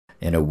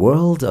In a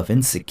world of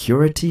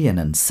insecurity and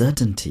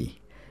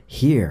uncertainty,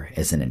 here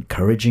is an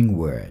encouraging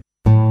word.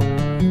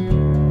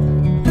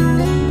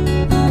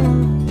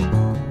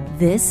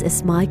 This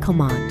is my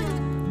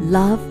command: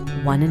 love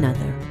one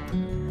another.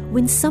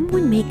 When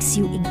someone makes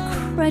you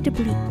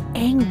incredibly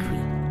angry,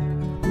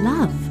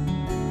 love.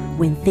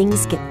 When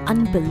things get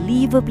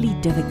unbelievably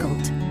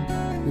difficult,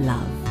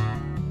 love.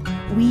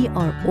 We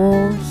are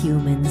all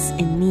humans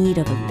in need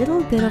of a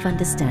little bit of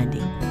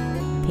understanding,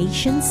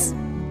 patience,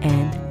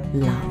 and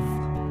love.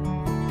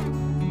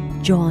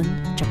 John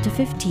chapter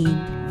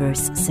 15,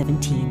 verse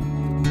 17.